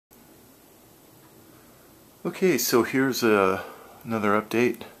Okay, so here's another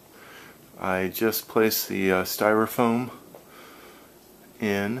update. I just placed the styrofoam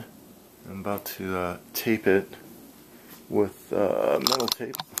in. I'm about to tape it with metal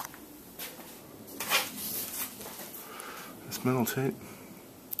tape. This metal tape,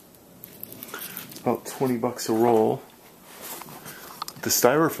 about 20 bucks a roll. The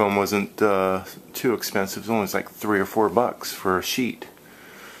styrofoam wasn't too expensive. It was only like 3 or 4 bucks for a sheet.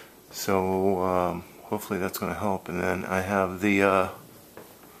 So hopefully that's going to help. And then I have the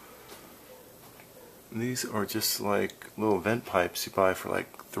these are just like little vent pipes you buy for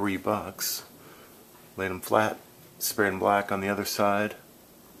like 3 bucks. Laid them flat, sprayed them black on the other side.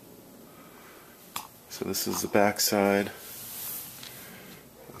 So this is the back side.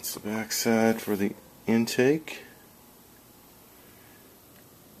 That's the back side for the intake.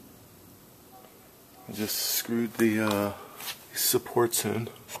 I just screwed the supports in.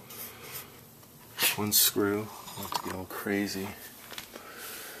 One screw. I have to get all crazy.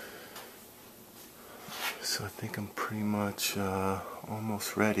 So I think I'm pretty much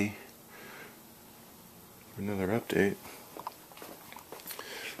almost ready for another update.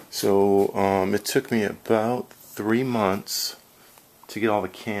 So it took me about 3 months to get all the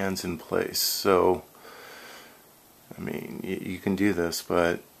cans in place. So I mean, you can do this,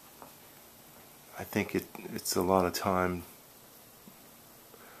 but I think it's a lot of time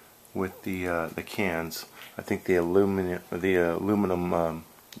with the cans. I think the aluminum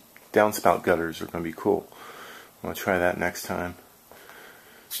downspout gutters are going to be cool. I'm going to try that next time.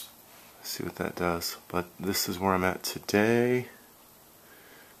 See what that does. But this is where I'm at today.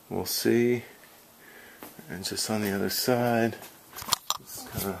 We'll see. And just on the other side, just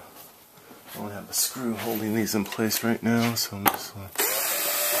kind of, I don't have a screw holding these in place right now, so I'm just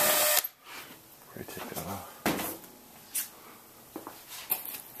take that off.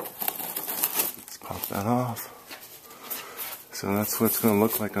 Let's pop that off. So that's what it's going to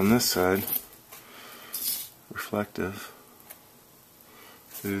look like on this side. Reflective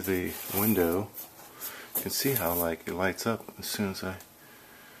through the window. You can see how like it lights up as soon as I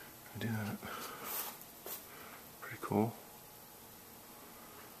do that. Pretty cool.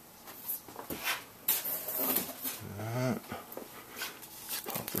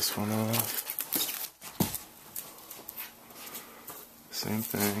 Pop this one off. Same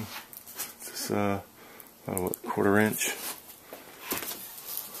thing. Just about a 1/4 inch.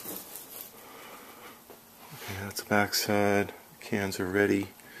 Okay, that's the back side. Cans are ready.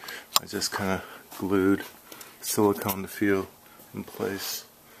 I just kind of glued silicone to feel in place.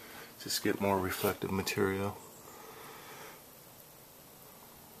 Just get more reflective material.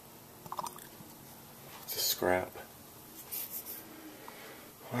 Just scrap.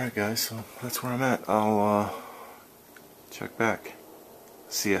 Alright guys, so that's where I'm at. I'll check back.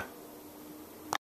 See ya.